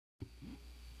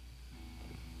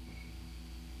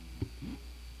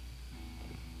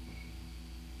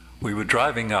We were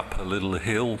driving up a little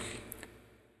hill.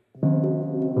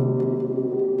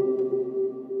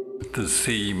 The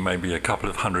sea maybe a couple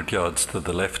of 100 yards to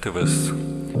the left of us.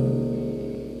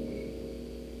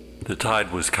 The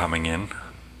tide was coming in,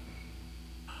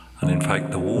 and in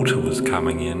fact the water was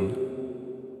coming in.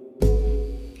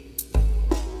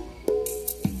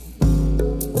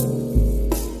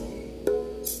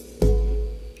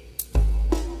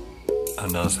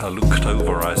 And as I looked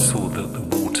over, I saw that the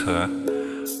water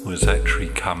was actually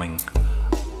coming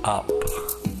up.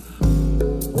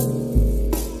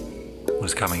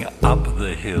 Was coming up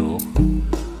the hill.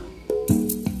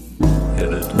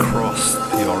 It had crossed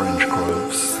the orange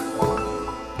groves.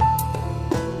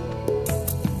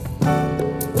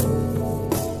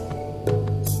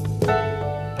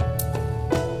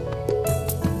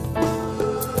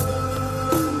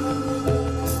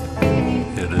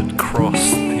 It had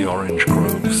crossed the orange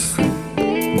groves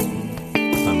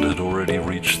and had already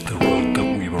reached the road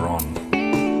that we were on.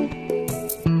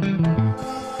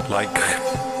 Like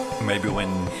maybe when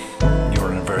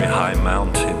you're in a very high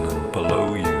mountain and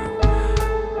below you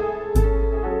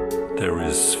there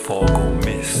is fog or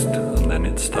mist, and then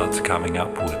it starts coming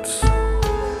upwards.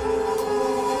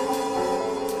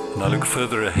 And I looked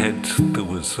further ahead, there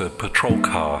was a patrol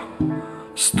car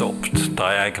stopped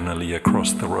diagonally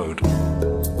across the road.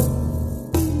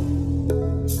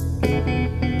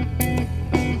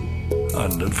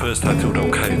 And at first I thought,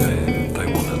 okay, they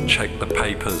want to check the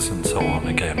papers and so on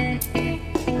again.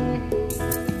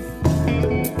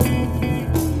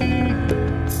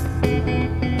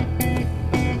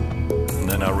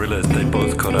 I realized they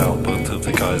both got out, both of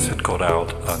the guys had got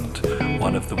out, and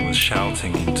one of them was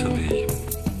shouting into the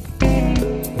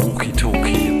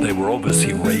walkie-talkie. They were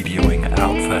obviously radioing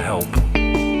out for help.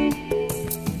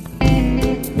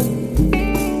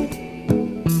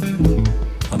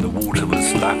 And the water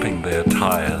was lapping their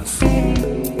tires.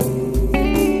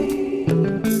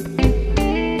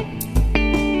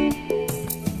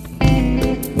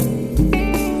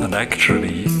 And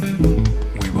actually,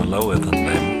 we were lower than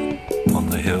them on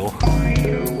the hill,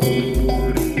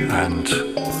 and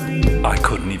I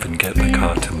couldn't even get the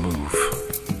car to move.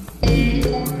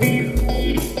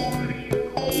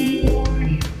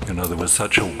 You know, there was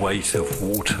such a weight of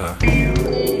water. The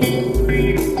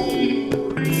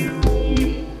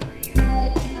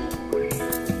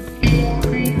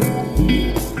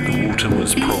water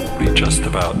was probably just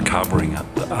about covering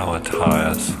our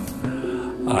tires,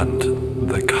 and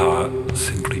the car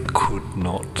simply could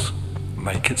not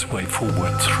make its way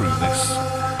forward through this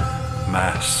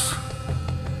mass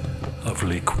of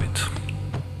liquid.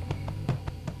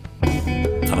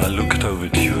 And I looked over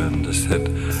to you and I said,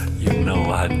 you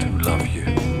know I do love you.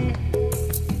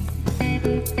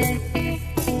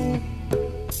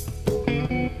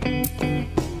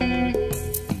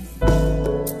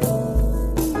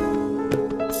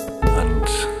 And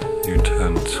you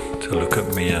turned to look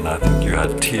at me, and I think you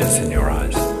had tears in your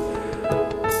eyes.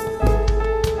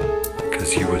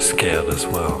 You were scared as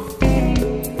well.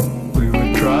 We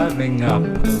were driving up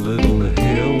a little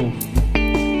hill.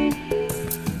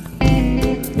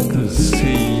 The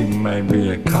sea maybe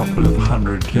a couple of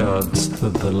 100 yards to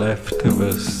the left of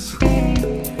us.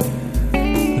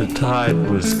 The tide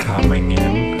was coming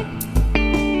in,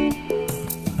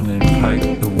 and in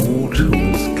fact the water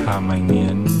was coming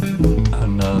in,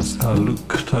 and as I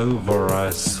looked over I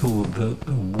saw that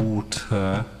the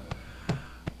water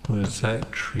was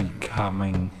actually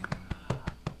coming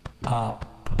up